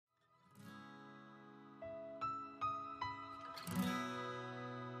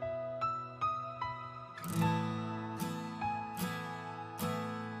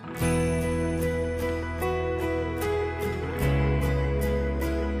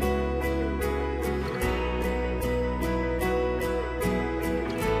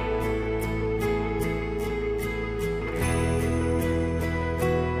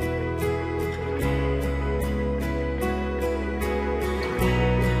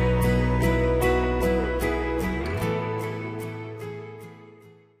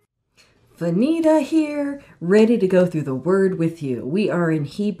Vanita here, ready to go through the Word with you. We are in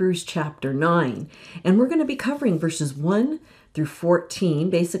Hebrews chapter 9, and we're going to be covering verses 1 through 14,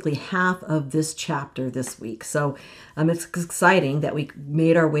 basically half of this chapter this week. So it's exciting that we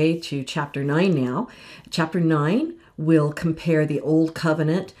made our way to chapter 9 now. Chapter 9 will compare the Old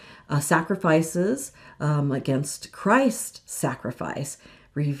Covenant sacrifices against Christ's sacrifice,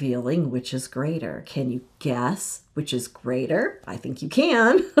 revealing which is greater. Can you guess which is greater? I think you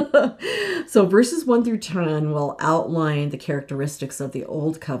can. So verses 1 through 10 will outline the characteristics of the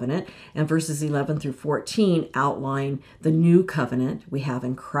Old Covenant, and verses 11 through 14 outline the new covenant we have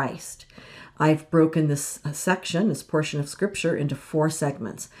in Christ. I've broken this section, this portion of Scripture, into 4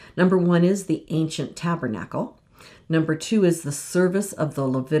 segments. Number 1 is the ancient tabernacle. Number 2 is the service of the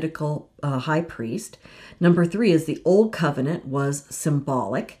Levitical high priest. Number 3 is the Old Covenant was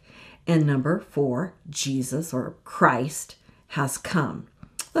symbolic. And number 4, Jesus or Christ has come.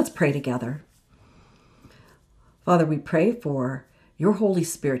 Let's pray together. Father, we pray for your Holy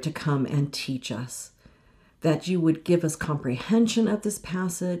Spirit to come and teach us, that you would give us comprehension of this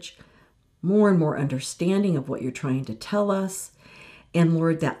passage, more and more understanding of what you're trying to tell us, and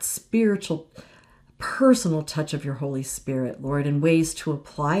Lord, that spiritual personal touch of your Holy Spirit, Lord, in ways to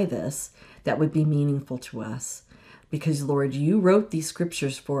apply this that would be meaningful to us. Because, Lord, you wrote these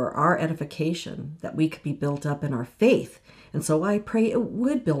scriptures for our edification, that we could be built up in our faith. And so I pray it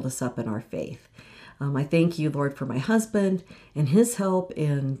would build us up in our faith. I thank you, Lord, for my husband and his help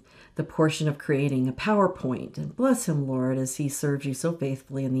in the portion of creating a PowerPoint. And bless him, Lord, as he serves you so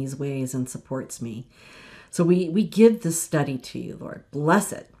faithfully in these ways and supports me. So we give this study to you, Lord.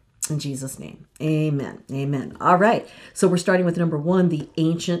 Bless it. In Jesus' name, amen. Amen. All right. So we're starting with number 1, the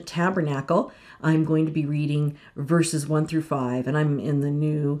ancient tabernacle. I'm going to be reading verses 1 through 5, and I'm in the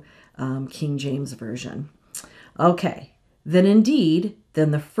new King James Version. Okay. Then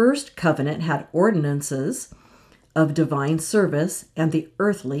the first covenant had ordinances of divine service and the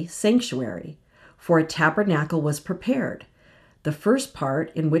earthly sanctuary, for a tabernacle was prepared. The first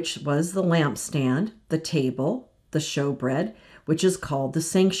part, in which was the lampstand, the table, the showbread, which is called the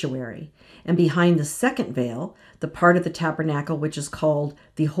sanctuary, and behind the second veil, the part of the tabernacle which is called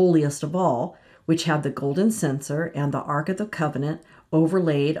the holiest of all, which had the golden censer and the ark of the covenant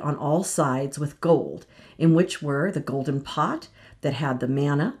overlaid on all sides with gold, in which were the golden pot that had the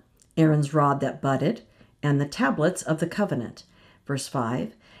manna, Aaron's rod that budded, and the tablets of the covenant. Verse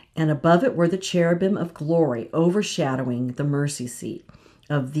 5, and above it were the cherubim of glory overshadowing the mercy seat.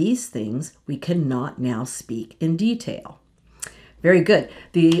 Of these things we cannot now speak in detail. Very good.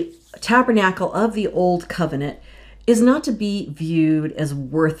 The tabernacle of the Old Covenant is not to be viewed as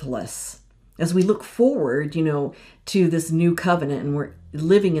worthless. As we look forward, to this new covenant, and we're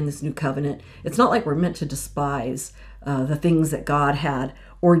living in this new covenant, it's not like we're meant to despise the things that God had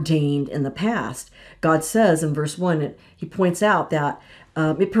ordained in the past. God says in verse 1, he points out that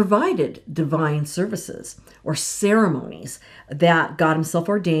it provided divine services or ceremonies that God himself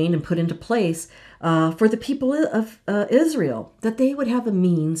ordained and put into place for the people of Israel, that they would have a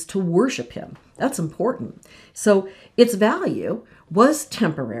means to worship him. That's important. So its value was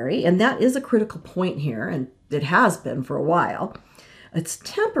temporary, and that is a critical point here, and it has been for a while. It's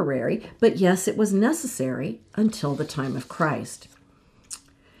temporary, but yes, it was necessary until the time of Christ.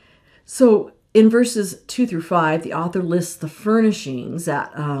 So in verses 2 through 5, the author lists the furnishings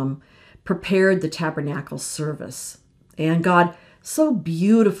that prepared the tabernacle service. And God so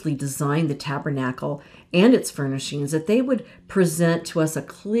beautifully designed the tabernacle and its furnishings that they would present to us a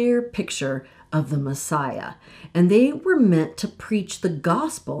clear picture of the Messiah. And they were meant to preach the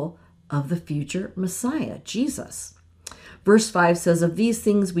gospel of the future Messiah, Jesus. Verse 5 says, of these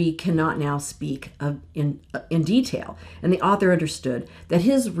things we cannot now speak in detail. And the author understood that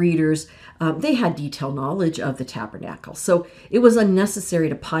his readers, they had detailed knowledge of the tabernacle. So it was unnecessary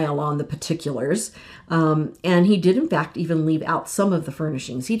to pile on the particulars. And he did, in fact, even leave out some of the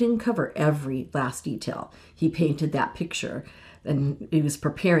furnishings. He didn't cover every last detail. He painted that picture, and he was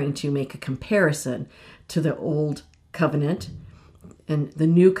preparing to make a comparison to the Old Covenant and the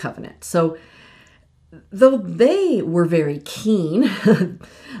New Covenant. So though they were very keen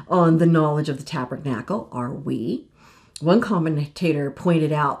on the knowledge of the tabernacle, are we? One commentator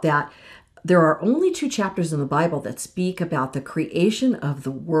pointed out that there are only 2 chapters in the Bible that speak about the creation of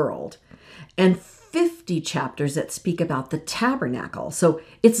the world, and 50 chapters that speak about the tabernacle. So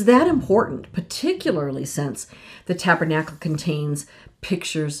it's that important, particularly since the tabernacle contains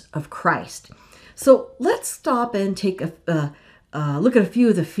pictures of Christ. So let's stop and take a look at a few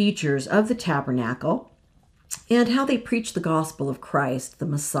of the features of the tabernacle and how they preach the gospel of Christ, the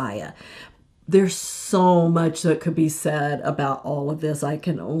Messiah. There's so much that could be said about all of this. I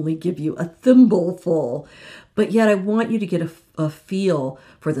can only give you a thimbleful, but yet I want you to get a feel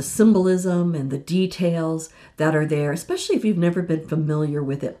for the symbolism and the details that are there, especially if you've never been familiar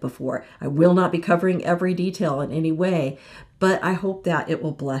with it before. I will not be covering every detail in any way, but I hope that it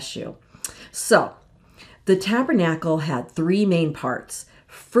will bless you. So, the tabernacle had three main parts.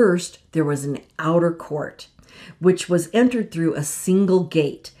 First, there was an outer court, which was entered through a single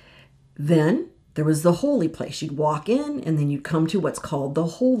gate. Then there was the holy place. You'd walk in and then you'd come to what's called the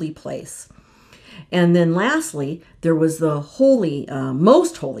holy place. And then lastly, there was the holy,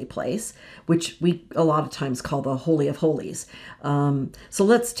 most holy place, which we a lot of times call the Holy of Holies. So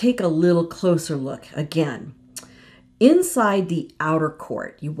let's take a little closer look again. Inside the outer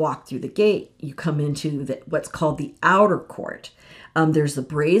court, you walk through the gate, you come into what's called the outer court. There's the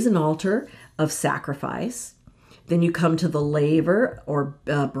brazen altar of sacrifice. Then you come to the laver or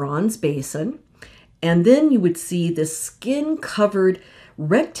bronze basin. And then you would see this skin-covered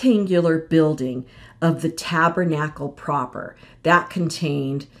rectangular building of the tabernacle proper. That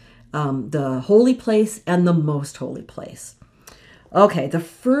contained the holy place and the most holy place. Okay, the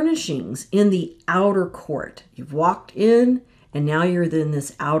furnishings in the outer court. You've walked in and now you're in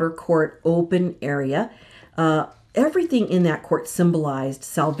this outer court open area. Everything in that court symbolized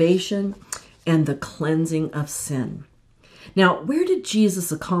salvation and the cleansing of sin. Now, where did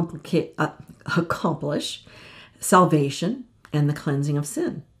Jesus accomplish salvation and the cleansing of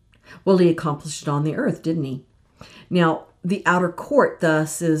sin? Well, he accomplished it on the earth, didn't he? Now, the outer court,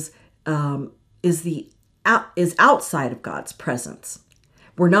 thus, is outside of God's presence.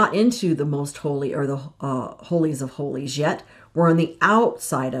 We're not into the most holy or the holies of holies yet. We're on the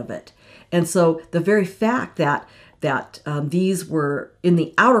outside of it. And so the very fact that these were in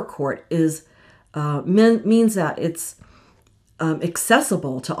the outer court means that it's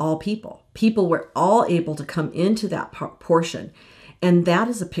accessible to all people. People were all able to come into that portion. And that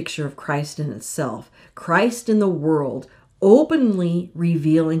is a picture of Christ in itself. Christ in the world, openly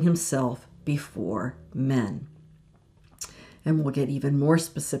revealing himself before men. And we'll get even more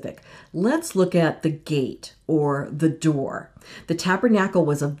specific. Let's look at the gate or the door. The tabernacle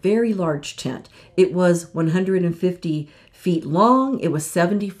was a very large tent. It was 150 feet long. It was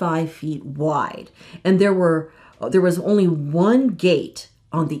 75 feet wide. And there was only one gate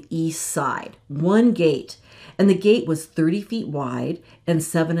on the east side. One gate. And the gate was 30 feet wide and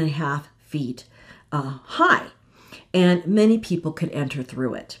 7.5 feet high. And many people could enter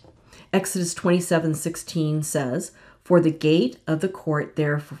through it. Exodus 27:16 says, "For the gate of the court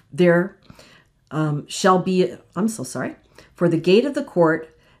there shall be." I'm so sorry. "For the gate of the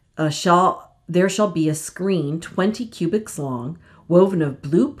court there shall be a screen 20 cubits long, woven of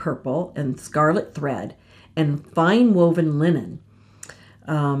blue, purple, and scarlet thread, and fine woven linen,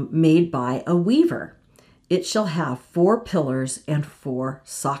 made by a weaver. It shall have 4 pillars and 4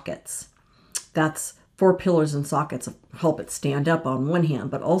 sockets." That's 4 pillars and sockets help it stand up on one hand,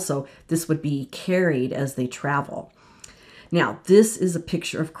 but also this would be carried as they travel. Now, this is a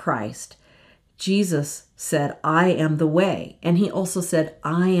picture of Christ. Jesus said, "I am the way." And he also said,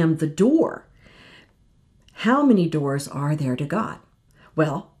 "I am the door." How many doors are there to God?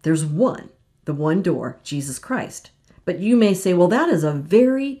 Well, there's one, the one door, Jesus Christ. But you may say, well, that is a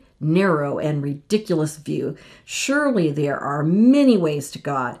very narrow and ridiculous view. Surely there are many ways to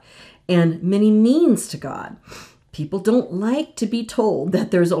God and many means to God. People don't like to be told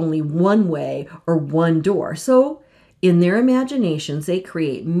that there's only one way or one door. So in their imaginations, they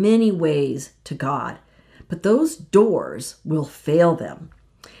create many ways to God. But those doors will fail them.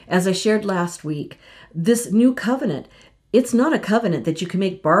 As I shared last week, this new covenant, it's not a covenant that you can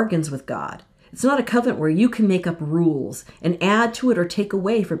make bargains with God. It's not a covenant where you can make up rules and add to it or take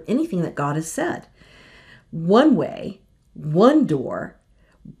away from anything that God has said. One way, one door,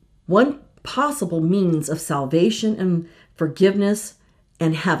 one possible means of salvation and forgiveness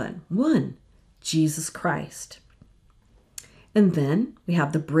and heaven. One, Jesus Christ. And then we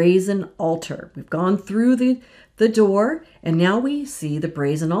have the brazen altar. We've gone through the door, and now we see the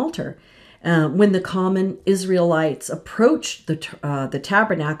brazen altar. When the common Israelites approached the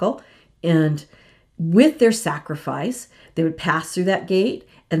tabernacle, and with their sacrifice, they would pass through that gate,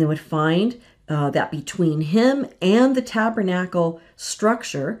 and they would find that between him and the tabernacle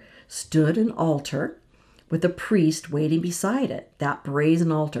structure stood an altar with a priest waiting beside it, that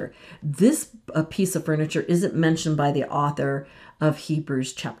brazen altar. This piece of furniture isn't mentioned by the author of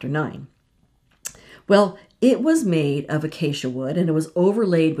Hebrews chapter 9. Well, it was made of acacia wood, and it was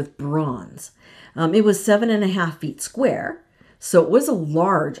overlaid with bronze. It was 7.5 feet square, so it was a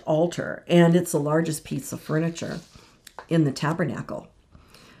large altar, and it's the largest piece of furniture in the tabernacle.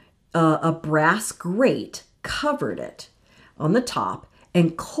 A brass grate covered it on the top,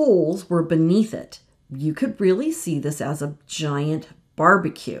 and coals were beneath it. You could really see this as a giant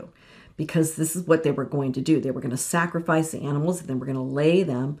barbecue, because this is what they were going to do. They were going to sacrifice the animals, and then we're going to lay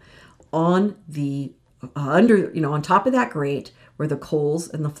them on the on top of that grate where the coals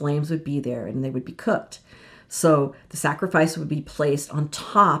and the flames would be there, and they would be cooked. So the sacrifice would be placed on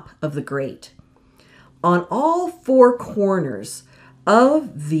top of the grate. On all four corners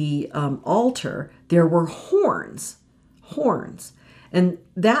of the altar, there were horns, and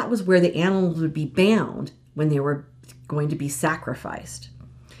that was where the animals would be bound when they were going to be sacrificed.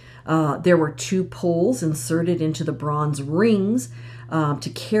 There were 2 poles inserted into the bronze rings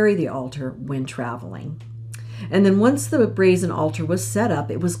to carry the altar when traveling. And then once the brazen altar was set up,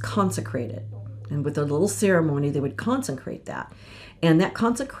 it was consecrated. And with a little ceremony, they would consecrate that. And that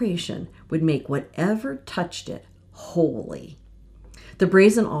consecration would make whatever touched it holy. The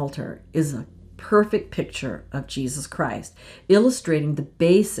brazen altar is a perfect picture of Jesus Christ, illustrating the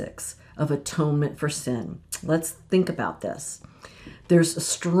basics of atonement for sin. Let's think about this. There's a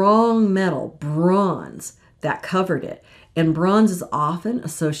strong metal, bronze, that covered it, and bronze is often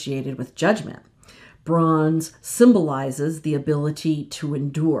associated with judgment. Bronze symbolizes the ability to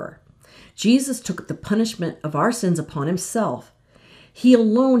endure. Jesus took the punishment of our sins upon himself. He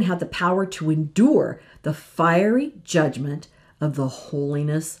alone had the power to endure the fiery judgment of the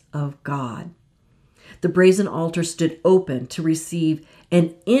holiness of God. The brazen altar stood open to receive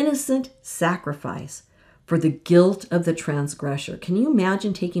an innocent sacrifice for the guilt of the transgressor. Can you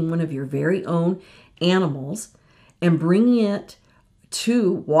imagine taking one of your very own animals and bringing it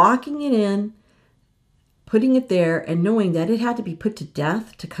to, walking it in, putting it there, and knowing that it had to be put to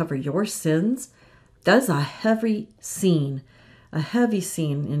death to cover your sins? That's a heavy scene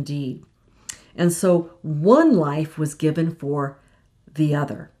indeed. And so one life was given for the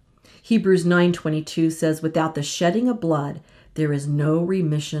other. Hebrews 9:22 says, without the shedding of blood, there is no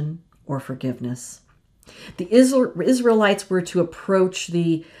remission or forgiveness. The Israelites were to approach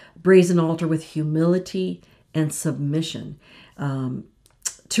the brazen altar with humility and submission,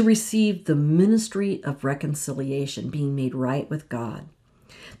 to receive the ministry of reconciliation, being made right with God.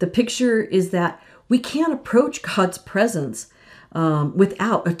 The picture is that we can't approach God's presence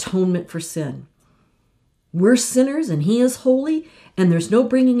without atonement for sin. We're sinners and he is holy, and there's no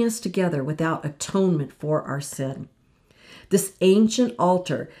bringing us together without atonement for our sin. This ancient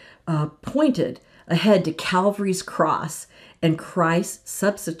altar pointed ahead to Calvary's cross and Christ's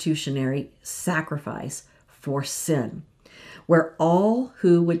substitutionary sacrifice for sin, where all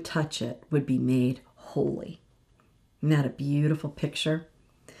who would touch it would be made holy. Isn't that a beautiful picture?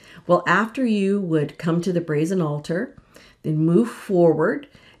 Well, after you would come to the brazen altar, then move forward,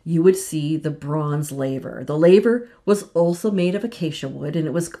 you would see the bronze laver. The laver was also made of acacia wood, and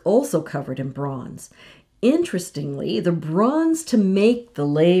it was also covered in bronze. Interestingly, the bronze to make the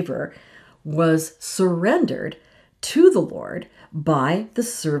laver was surrendered to the Lord by the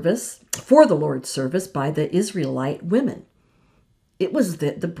service, for the Lord's service by the Israelite women. It was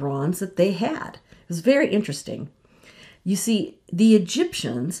the bronze that they had. It was very interesting. You see, the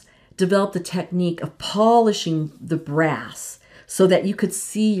Egyptians developed the technique of polishing the brass so that you could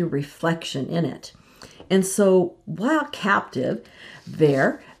see your reflection in it. And so while captive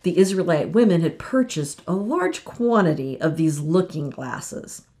there, the Israelite women had purchased a large quantity of these looking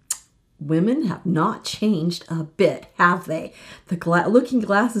glasses. Women have not changed a bit, have they? The looking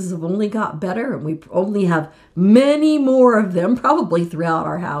glasses have only got better, and we only have many more of them, probably throughout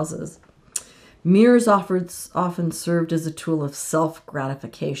our houses. Mirrors often served as a tool of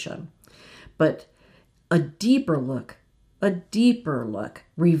self-gratification, but a deeper look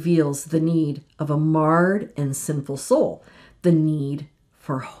reveals the need of a marred and sinful soul, the need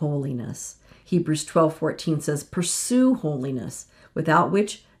for holiness. Hebrews 12:14 says, pursue holiness, without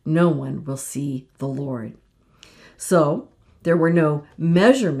which no one will see the Lord. So there were no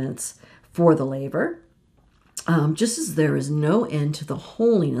measurements for the laver, just as there is no end to the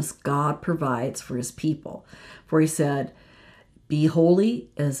holiness God provides for his people. For he said, be holy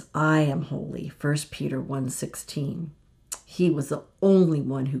as I am holy, 1 Peter 1:16. He was the only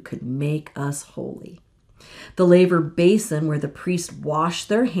one who could make us holy. The laver basin where the priests washed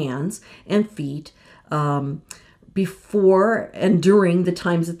their hands and feet before and during the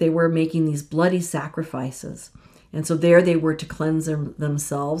times that they were making these bloody sacrifices. And so there they were to cleanse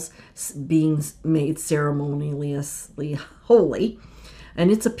themselves, being made ceremoniously holy.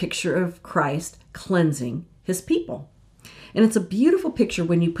 And it's a picture of Christ cleansing his people. And it's a beautiful picture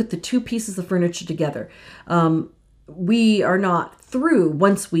when you put the two pieces of furniture together. We are not through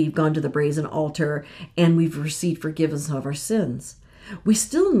once we've gone to the brazen altar and we've received forgiveness of our sins. We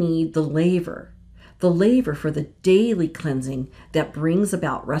still need the laver for the daily cleansing that brings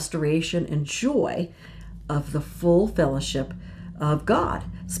about restoration and joy of the full fellowship of God,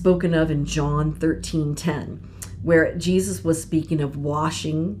 spoken of in John 13:10, where Jesus was speaking of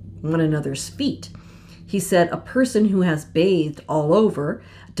washing one another's feet. He said a person who has bathed all over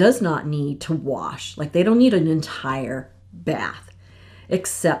does not need to wash, like they don't need an entire bath,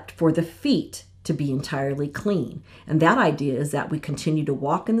 except for the feet to be entirely clean. And that idea is that we continue to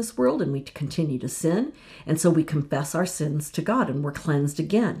walk in this world and we continue to sin. And so we confess our sins to God and we're cleansed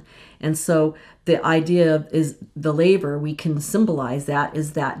again. And so the idea is the laver, we can symbolize that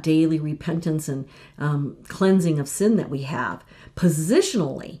is that daily repentance and cleansing of sin that we have.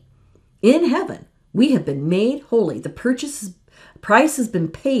 Positionally, in heaven, we have been made holy. The price has been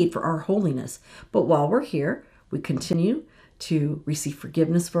paid for our holiness. But while we're here, we continue to receive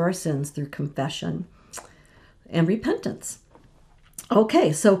forgiveness for our sins through confession and repentance.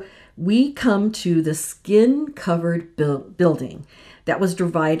 Okay, so we come to the skin-covered building that was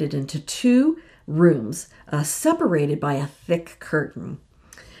divided into 2 rooms, separated by a thick curtain.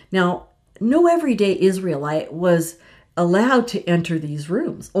 Now, no everyday Israelite was allowed to enter these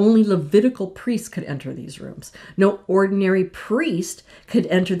rooms. Only Levitical priests could enter these rooms. No ordinary priest could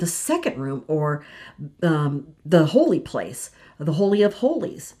enter the second room or the holy place, the Holy of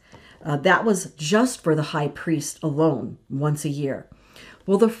Holies. That was just for the high priest alone once a year.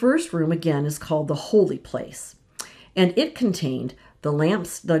 Well, the first room, again, is called the holy place. And it contained the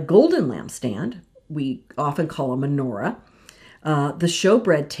golden lampstand, we often call a menorah, the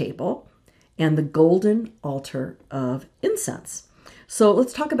showbread table, and the golden altar of incense. So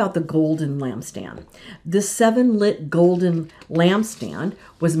let's talk about the golden lampstand. This 7-lit golden lampstand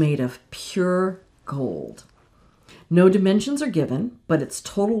was made of pure gold. No dimensions are given, but its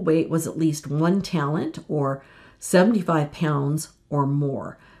total weight was at least 1 talent or 75 pounds or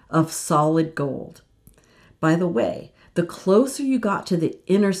more of solid gold. By the way, the closer you got to the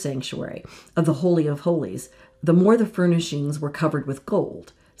inner sanctuary of the Holy of Holies, the more the furnishings were covered with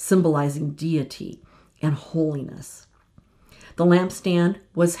gold, symbolizing deity and holiness. The lampstand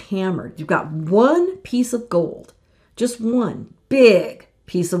was hammered. You've got 1 piece of gold, just 1 big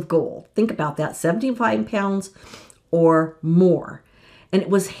piece of gold. Think about that, 75 pounds or more. And it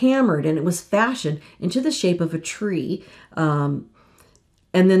was hammered and it was fashioned into the shape of a tree. And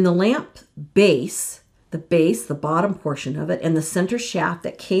then the lamp base, the bottom portion of it, and the center shaft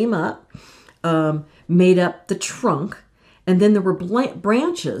that came up made up the trunk. And then there were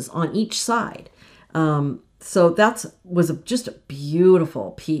branches on each side. So that was just a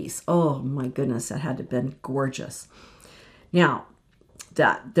beautiful piece. Oh my goodness, that had to have been gorgeous. Now,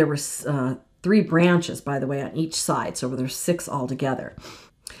 there were 3 branches, by the way, on each side. So there's 6 altogether.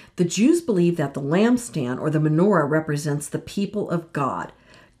 The Jews believe that the lampstand or the menorah represents the people of God,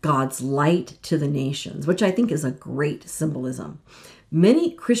 God's light to the nations, which I think is a great symbolism.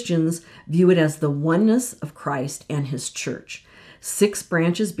 Many Christians view it as the oneness of Christ and his church, 6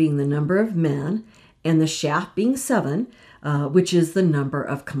 branches being the number of men and the shaft being 7, which is the number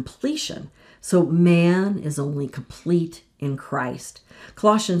of completion. So man is only complete in Christ.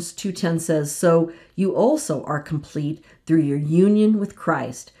 Colossians 2:10 says, "So you also are complete through your union with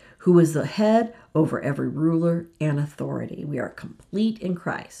Christ, who is the head over every ruler and authority." We are complete in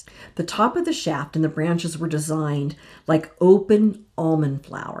Christ. The top of the shaft and the branches were designed like open almond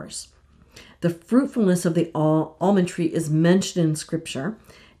flowers. The fruitfulness of the almond tree is mentioned in Scripture,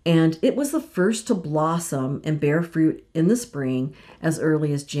 and it was the first to blossom and bear fruit in the spring as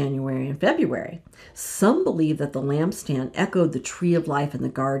early as January and February. Some believe that the lampstand echoed the tree of life in the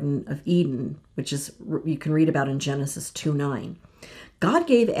Garden of Eden, which is you can read about in Genesis 2:9. God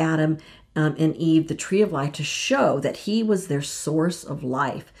gave Adam and Eve the tree of life to show that he was their source of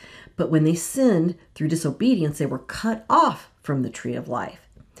life. But when they sinned through disobedience, they were cut off from the tree of life.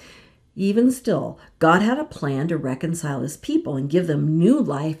 Even still, God had a plan to reconcile his people and give them new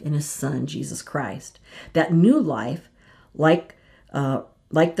life in his Son, Jesus Christ. That new life, like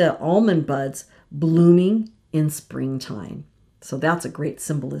the almond buds blooming in springtime. So that's a great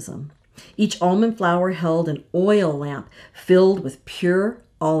symbolism. Each almond flower held an oil lamp filled with pure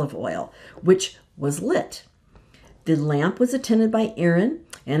olive oil, which was lit. The lamp was attended by Aaron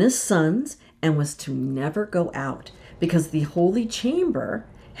and his sons and was to never go out because the holy chamber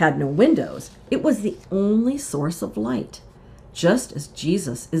had no windows. It was the only source of light, just as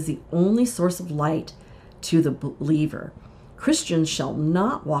Jesus is the only source of light to the believer. Christians shall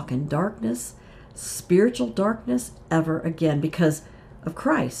not walk in darkness, spiritual darkness, ever again because of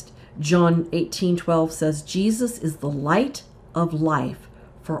Christ. John 18:12 says, Jesus is the light of life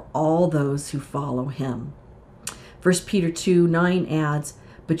for all those who follow him. 1 Peter 2:9 adds,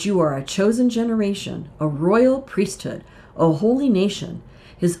 "But you are a chosen generation, a royal priesthood, a holy nation,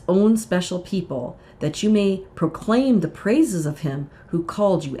 his own special people, that you may proclaim the praises of him who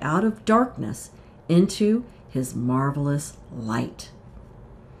called you out of darkness into his marvelous light."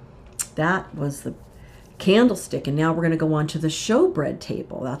 That was the candlestick, and now we're going to go on to the showbread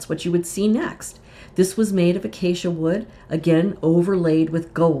table. That's what you would see next. This was made of acacia wood, again overlaid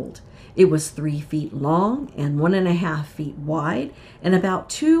with gold. It was 3 feet long and 1.5 feet wide, and about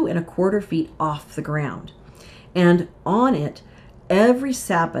 2.25 feet off the ground. And on it, every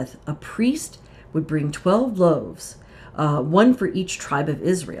Sabbath, a priest would bring 12 loaves, one for each tribe of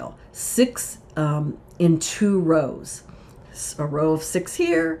Israel, 6 in 2 rows. A row of 6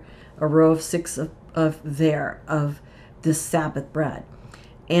 here, a row of 6 of there, of this Sabbath bread.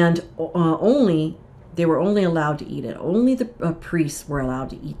 And they were only allowed to eat it. Only the priests were allowed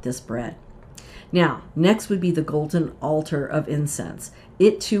to eat this bread. Now, next would be the golden altar of incense.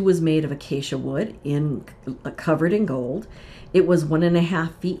 It too was made of acacia wood, covered in gold. It was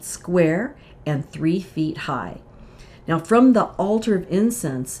 1.5 feet square and 3 feet high. Now, from the altar of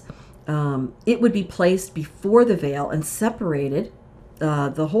incense, it would be placed before the veil and separated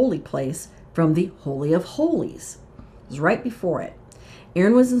the holy place from the Holy of Holies. It was right before it.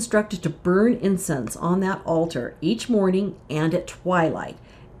 Aaron was instructed to burn incense on that altar each morning and at twilight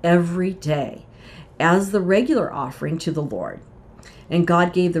every day as the regular offering to the Lord. And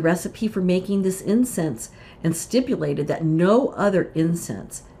God gave the recipe for making this incense and stipulated that no other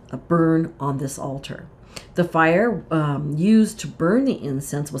incense burn on this altar. The fire used to burn the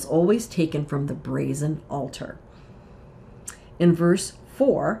incense was always taken from the brazen altar. In verse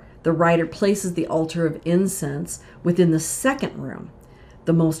 4, the writer places the altar of incense within the second room,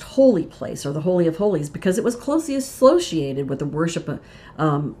 the most holy place, or the Holy of Holies, because it was closely associated with the worship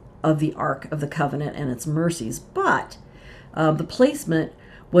of the Ark of the Covenant and its mercies. But the placement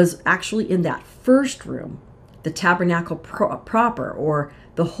was actually in that first room, the tabernacle proper, or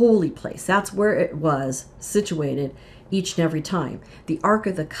the holy place. That's where it was situated each and every time. The Ark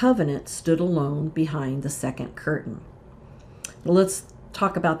of the Covenant stood alone behind the second curtain. Well, let's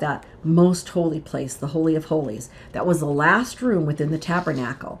talk about that most holy place, the Holy of Holies. That was the last room within the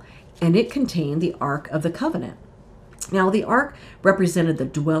tabernacle, and it contained the Ark of the Covenant. Now, the Ark represented the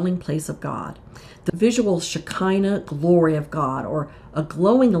dwelling place of God. The visual Shekinah glory of God, or a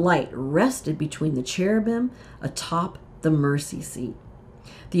glowing light, rested between the cherubim atop the mercy seat.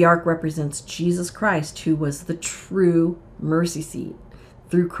 The Ark represents Jesus Christ, who was the true mercy seat.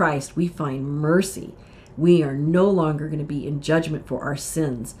 Through Christ, we find mercy. We are no longer going to be in judgment for our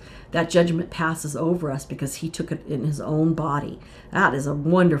sins. That judgment passes over us because he took it in his own body. That is a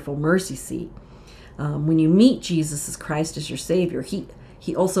wonderful mercy seat. When you meet Jesus as Christ as your Savior,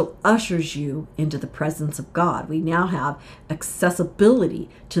 he also ushers you into the presence of God. We now have accessibility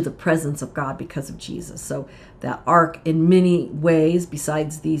to the presence of God because of Jesus. So that ark, in many ways,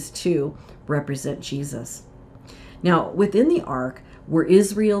 besides these two, represent Jesus. Now, within the ark were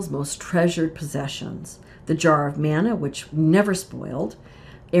Israel's most treasured possessions: the jar of manna, which never spoiled;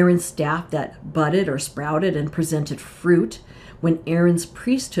 Aaron's staff that budded or sprouted and presented fruit when Aaron's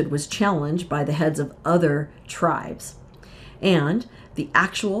priesthood was challenged by the heads of other tribes; and the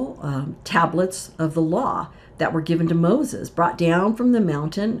actual tablets of the law that were given to Moses, brought down from the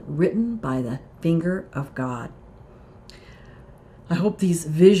mountain, written by the finger of God. I hope these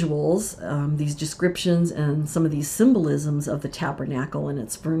visuals, these descriptions, and some of these symbolisms of the tabernacle and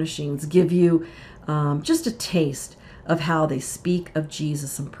its furnishings give you just a taste of how they speak of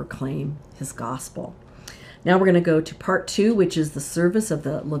Jesus and proclaim his gospel. Now we're going to go to part 2, which is the service of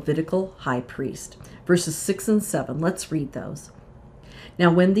the Levitical high priest. Verses 6 and 7. Let's read those.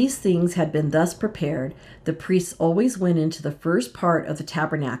 Now when these things had been thus prepared, the priests always went into the first part of the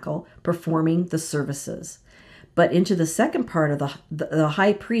tabernacle, performing the services. But into the second part of the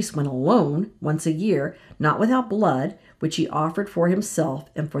high priest went alone once a year, not without blood, which he offered for himself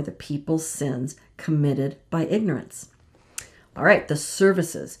and for the people's sins committed by ignorance. All right, the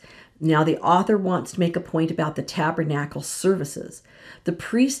services. Now the author wants to make a point about the tabernacle services. The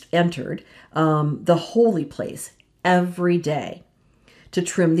priest entered the holy place every day to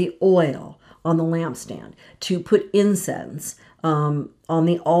trim the oil on the lampstand, to put incense on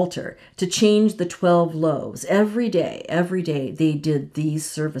the altar, to change the 12 loaves. Every day they did these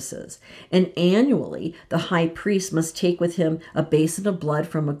services. And annually, the high priest must take with him a basin of blood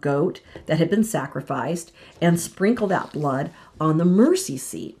from a goat that had been sacrificed and sprinkle that blood on the mercy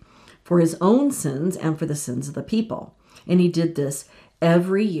seat for his own sins and for the sins of the people. And he did this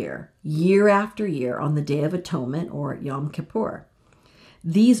every year, year after year, on the Day of Atonement, or Yom Kippur.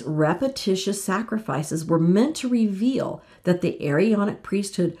 These repetitious sacrifices were meant to reveal that the Aaronic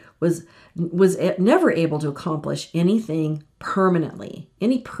priesthood was never able to accomplish anything permanently,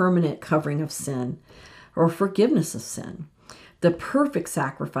 any permanent covering of sin or forgiveness of sin. The perfect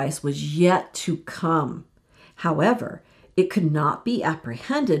sacrifice was yet to come. However, it could not be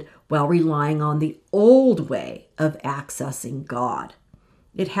apprehended while relying on the old way of accessing God.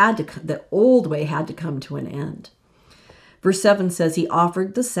 The old way had to come to an end. Verse 7 says he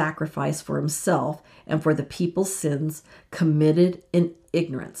offered the sacrifice for himself and for the people's sins committed in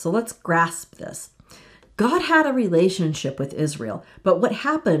ignorance. So let's grasp this. God had a relationship with Israel, but what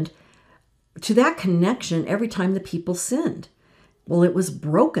happened to that connection every time the people sinned? Well, it was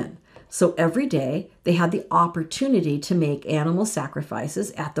broken. So every day they had the opportunity to make animal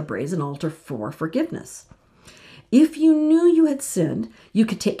sacrifices at the brazen altar for forgiveness. If you knew you had sinned, you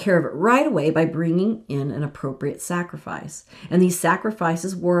could take care of it right away by bringing in an appropriate sacrifice. And these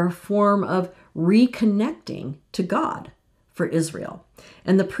sacrifices were a form of reconnecting to God for Israel.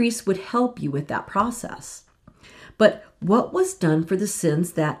 And the priests would help you with that process. But what was done for the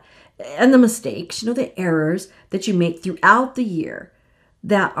sins and the mistakes, the errors that you make throughout the year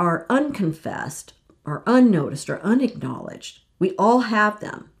that are unconfessed or unnoticed or unacknowledged? We all have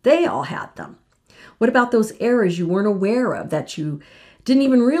them. They all had them. What about those errors you weren't aware of that you didn't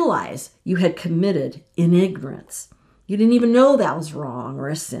even realize you had committed in ignorance? You didn't even know that was wrong or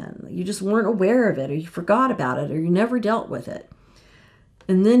a sin. You just weren't aware of it, or you forgot about it, or you never dealt with it.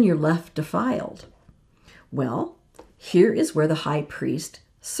 And then you're left defiled. Well, here is where the high priest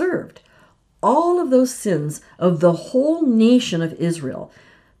served. All of those sins of the whole nation of Israel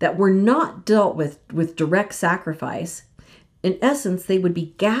that were not dealt with direct sacrifice, in essence, they would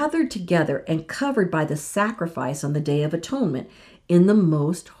be gathered together and covered by the sacrifice on the Day of Atonement in the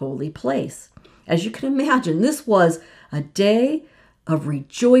most holy place. As you can imagine, this was a day of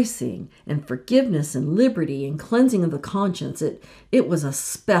rejoicing and forgiveness and liberty and cleansing of the conscience. It was a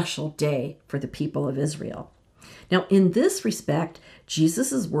special day for the people of Israel. Now, in this respect,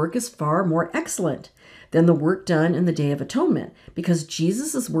 Jesus' work is far more excellent than the work done in the Day of Atonement, because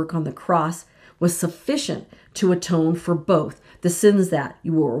Jesus' work on the cross was sufficient to atone for both the sins that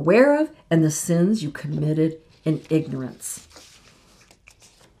you were aware of and the sins you committed in ignorance.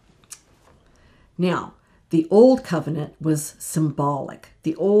 Now, the Old Covenant was symbolic.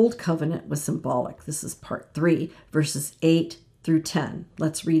 The Old Covenant was symbolic. This is part 3, verses 8 through 10.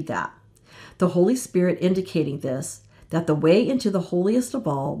 Let's read that. The Holy Spirit indicating this, that the way into the holiest of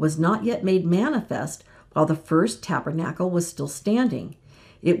all was not yet made manifest while the first tabernacle was still standing.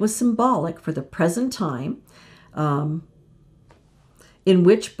 It was symbolic for the present time in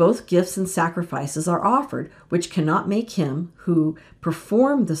which both gifts and sacrifices are offered, which cannot make him who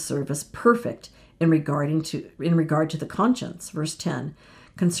performed the service perfect in regard to the conscience. Verse 10,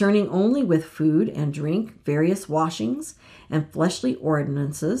 concerning only with food and drink, various washings and fleshly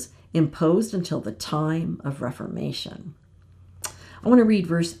ordinances imposed until the time of Reformation. I want to read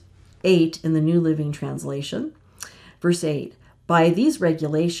verse 8 in the New Living Translation. Verse 8, by these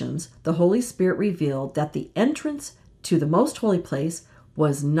regulations, the Holy Spirit revealed that the entrance to the most holy place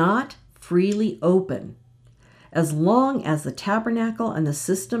was not freely open, as long as the tabernacle and the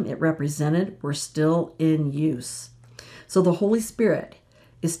system it represented were still in use. So the Holy Spirit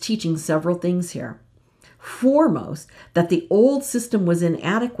is teaching several things here. Foremost, that the old system was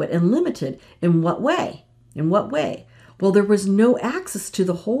inadequate and limited. In what way? In what way? Well, there was no access to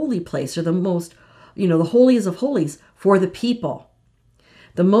the holy place, or the holiest of holies for the people.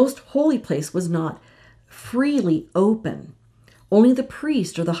 The most holy place was not freely open. Only the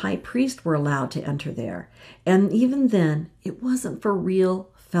priest or the high priest were allowed to enter there. And even then, it wasn't for real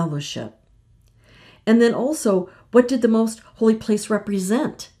fellowship. And then also, what did the most holy place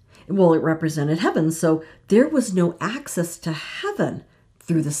represent? Well, it represented heaven, so there was no access to heaven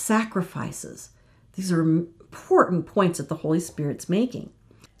through the sacrifices. These are important points that the Holy Spirit's making.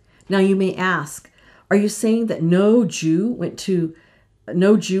 Now you may ask, are you saying that no Jew in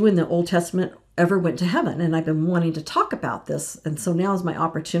the Old Testament ever went to heaven? And I've been wanting to talk about this, and so now is my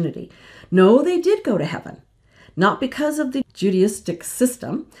opportunity. No, they did go to heaven. Not because of the Judaistic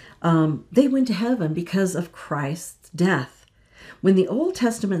system. They went to heaven because of Christ's death. When the Old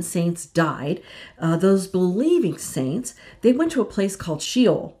Testament saints died, those believing saints, they went to a place called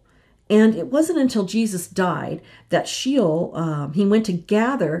Sheol. And it wasn't until Jesus died that Sheol, he went to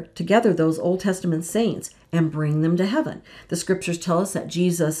gather together those Old Testament saints and bring them to heaven. The scriptures tell us that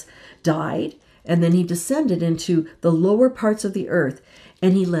Jesus died, and then he descended into the lower parts of the earth,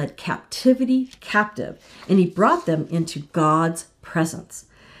 and he led captivity captive, and he brought them into God's presence.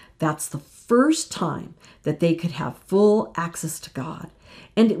 That's the first time that they could have full access to God.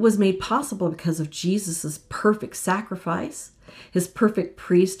 And it was made possible because of Jesus' perfect sacrifice, his perfect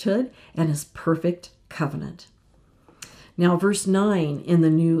priesthood, and his perfect covenant. Now, verse 9 in the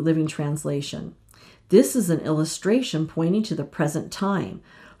New Living Translation. This is an illustration pointing to the present time,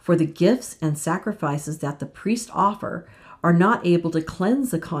 for the gifts and sacrifices that the priests offer are not able to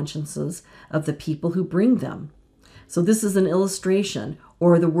cleanse the consciences of the people who bring them. So this is an illustration,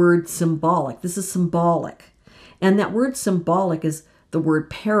 or the word symbolic. This is symbolic. And that word symbolic is the word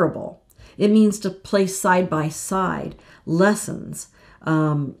parable. It means to place side by side lessons,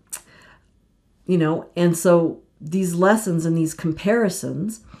 and so these lessons and these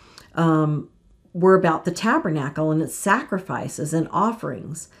comparisons were about the tabernacle and its sacrifices and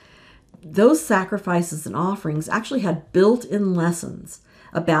offerings. Those sacrifices and offerings actually had built-in lessons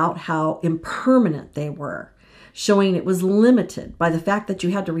about how impermanent they were, showing it was limited by the fact that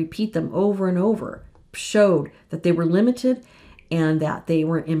you had to repeat them over and over, showed that they were limited and that they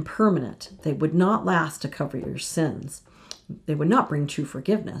were impermanent. They would not last to cover your sins. They would not bring true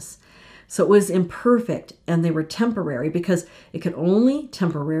forgiveness. So it was imperfect, and they were temporary because it could only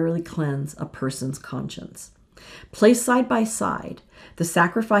temporarily cleanse a person's conscience. Placed side by side, the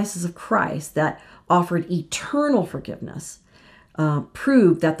sacrifices of Christ that offered eternal forgiveness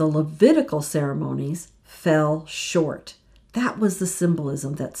proved that the Levitical ceremonies fell short. That was the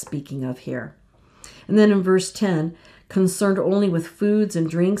symbolism that's speaking of here. And then in verse 10, concerned only with foods and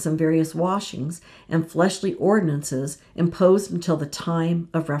drinks and various washings and fleshly ordinances imposed until the time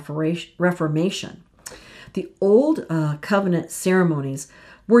of Reformation. The old covenant ceremonies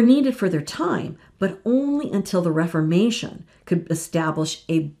were needed for their time, but only until the Reformation could establish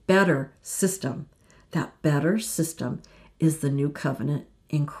a better system. That better system is the new covenant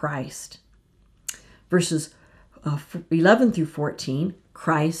in Christ. Verses 11 through 14,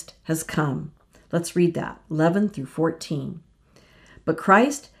 Christ has come. Let's read that, 11 through 14. But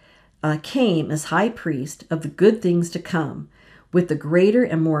Christ came as high priest of the good things to come, with the greater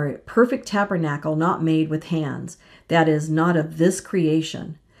and more perfect tabernacle not made with hands, that is, not of this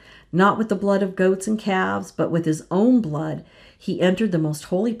creation. Not with the blood of goats and calves, but with his own blood, he entered the most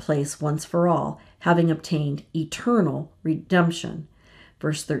holy place once for all, having obtained eternal redemption.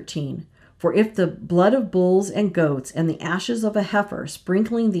 Verse 13. For if the blood of bulls and goats and the ashes of a heifer,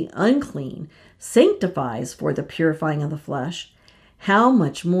 sprinkling the unclean, sanctifies for the purifying of the flesh, how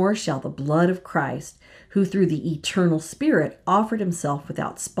much more shall the blood of Christ, who through the eternal Spirit offered himself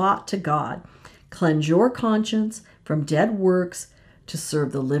without spot to God, cleanse your conscience from dead works to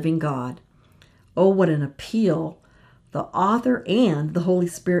serve the living God. Oh, what an appeal the author and the Holy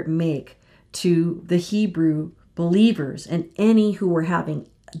Spirit make to the Hebrew believers and any who were having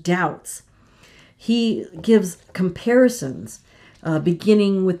doubts. He gives comparisons,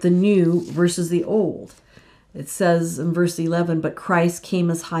 beginning with the new versus the old. It says in verse 11, but Christ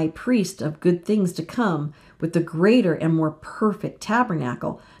came as high priest of good things to come, with the greater and more perfect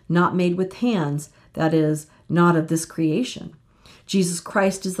tabernacle, not made with hands, that is, not of this creation. Jesus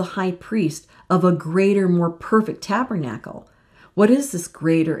Christ is the high priest of a greater, more perfect tabernacle. What is this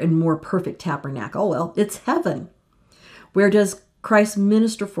greater and more perfect tabernacle? Well, it's heaven. Where does Christ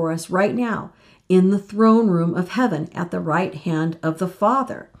minister for us right now? In the throne room of heaven at the right hand of the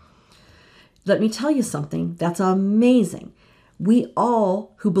Father. Let me tell you something that's amazing. We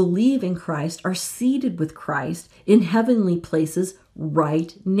all who believe in Christ are seated with Christ in heavenly places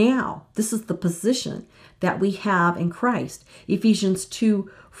right now. This is the position that we have in Christ. Ephesians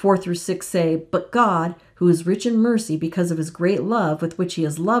 2:4-6 say, but God, who is rich in mercy because of his great love with which he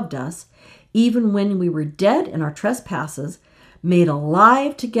has loved us, even when we were dead in our trespasses, made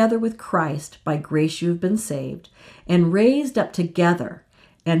alive together with Christ, by grace you have been saved, and raised up together,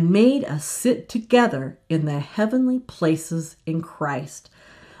 and made us sit together in the heavenly places in Christ.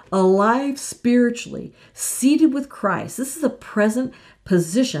 Alive spiritually, seated with Christ. This is the present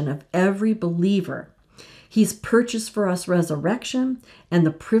position of every believer. He's purchased for us resurrection and the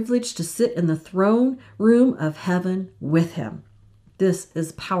privilege to sit in the throne room of heaven with him. This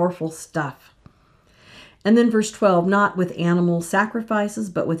is powerful stuff. And then verse 12, not with animal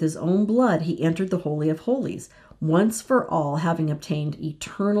sacrifices, but with his own blood, he entered the Holy of Holies, once for all, having obtained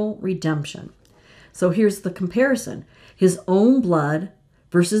eternal redemption. So here's the comparison. His own blood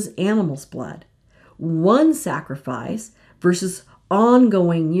versus animal's blood. One sacrifice versus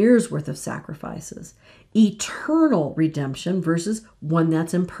ongoing years worth of sacrifices. Eternal redemption versus one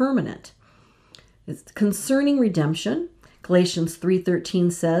that's impermanent. It's concerning redemption. Galatians 3:13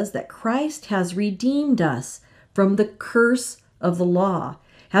 says that Christ has redeemed us from the curse of the law,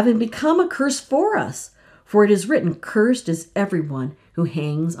 having become a curse for us. For it is written, cursed is everyone who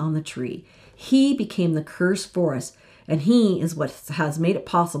hangs on the tree. He became the curse for us. And he is what has made it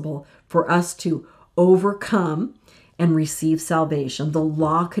possible for us to overcome and receive salvation. The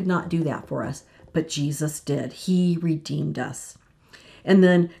law could not do that for us, but Jesus did. He redeemed us. And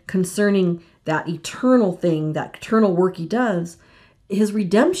then concerning that eternal thing, that eternal work he does, his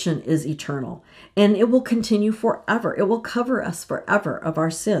redemption is eternal, and it will continue forever. It will cover us forever of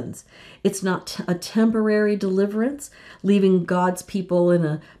our sins. It's not a temporary deliverance, leaving God's people in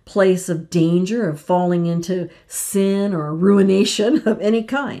a place of danger of falling into sin or ruination of any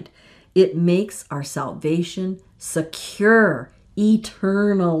kind. It makes our salvation secure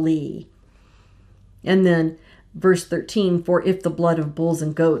eternally. And then verse 13, for if the blood of bulls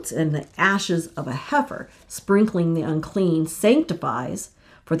and goats and the ashes of a heifer, sprinkling the unclean, sanctifies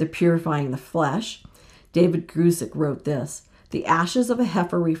for the purifying the flesh. David Grusick wrote this: the ashes of a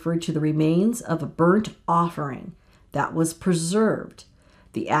heifer referred to the remains of a burnt offering that was preserved.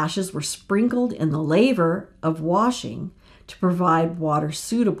 The ashes were sprinkled in the laver of washing to provide water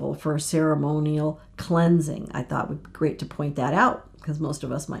suitable for ceremonial cleansing. I thought it would be great to point that out because most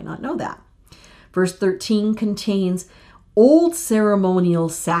of us might not know that. Verse 13 contains old ceremonial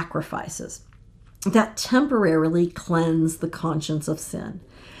sacrifices that temporarily cleanse the conscience of sin.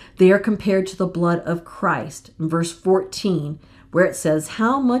 They are compared to the blood of Christ in verse 14, where it says,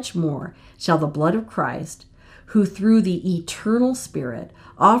 how much more shall the blood of Christ, who through the eternal Spirit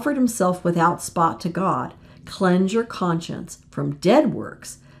offered himself without spot to God, cleanse your conscience from dead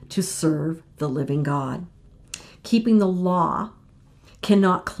works to serve the living God. Keeping the law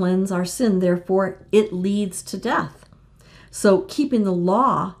cannot cleanse our sin, therefore it leads to death. So keeping the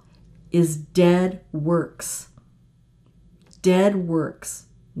law is dead works. Dead works.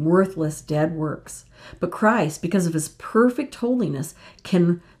 Worthless dead works. But Christ, because of his perfect holiness,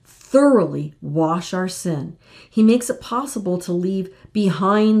 can thoroughly wash our sin. He makes it possible to leave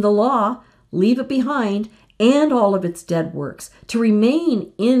behind the law, leave it behind, and all of its dead works. To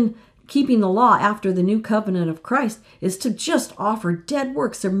remain in keeping the law after the new covenant of Christ is to just offer dead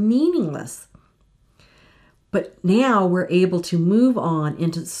works. They're meaningless. But now we're able to move on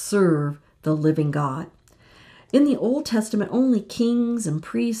and to serve the living God. In the Old Testament, only kings and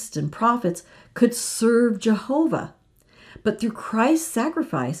priests and prophets could serve Jehovah. But through Christ's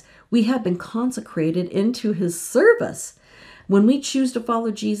sacrifice, we have been consecrated into his service. When we choose to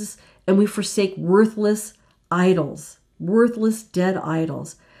follow Jesus and we forsake worthless idols, worthless dead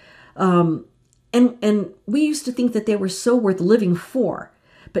idols, and we used to think that they were so worth living for.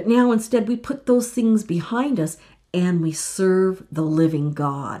 But now instead we put those things behind us and we serve the living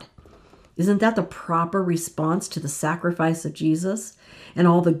God. Isn't that the proper response to the sacrifice of Jesus and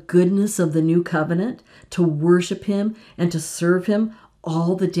all the goodness of the new covenant? To worship him and to serve him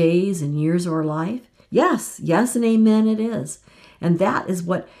all the days and years of our life? Yes, yes, and amen it is. And that is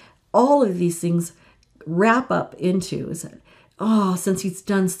what all of these things wrap up into, is that, since he's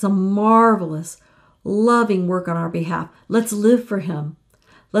done some marvelous, loving work on our behalf, let's live for him.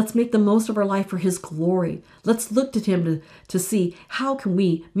 Let's make the most of our life for his glory. Let's look to him to see how can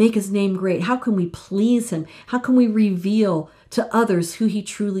we make his name great? How can we please him? How can we reveal to others who he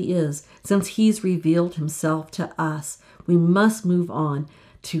truly is? Since he's revealed himself to us, we must move on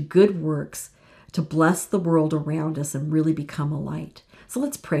to good works to bless the world around us and really become a light. So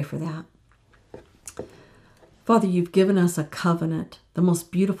let's pray for that. Father, you've given us a covenant, the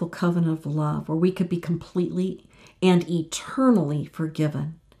most beautiful covenant of love, where we could be completely and eternally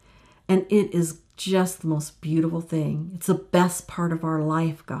forgiven. And it is just the most beautiful thing. It's the best part of our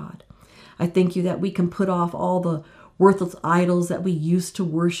life, God. I thank you that we can put off all the worthless idols that we used to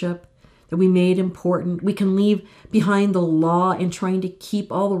worship, that we made important. We can leave behind the law and trying to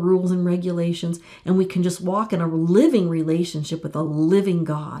keep all the rules and regulations, and we can just walk in a living relationship with a living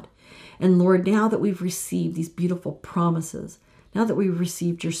God. And Lord, now that we've received these beautiful promises, now that we've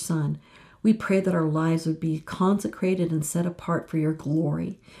received your Son, we pray that our lives would be consecrated and set apart for your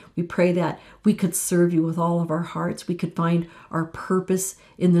glory. We pray that we could serve you with all of our hearts. We could find our purpose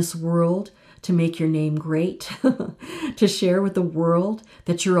in this world to make your name great, to share with the world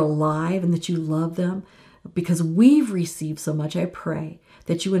that you're alive and that you love them. Because we've received so much, I pray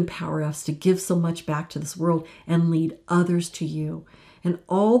that you empower us to give so much back to this world and lead others to you. In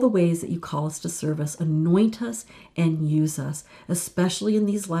all the ways that you call us to serve us, anoint us and use us, especially in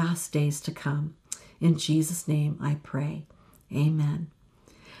these last days to come. In Jesus' name I pray. Amen.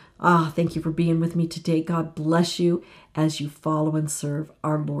 Thank you for being with me today. God bless you as you follow and serve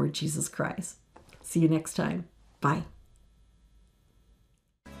our Lord Jesus Christ. See you next time. Bye.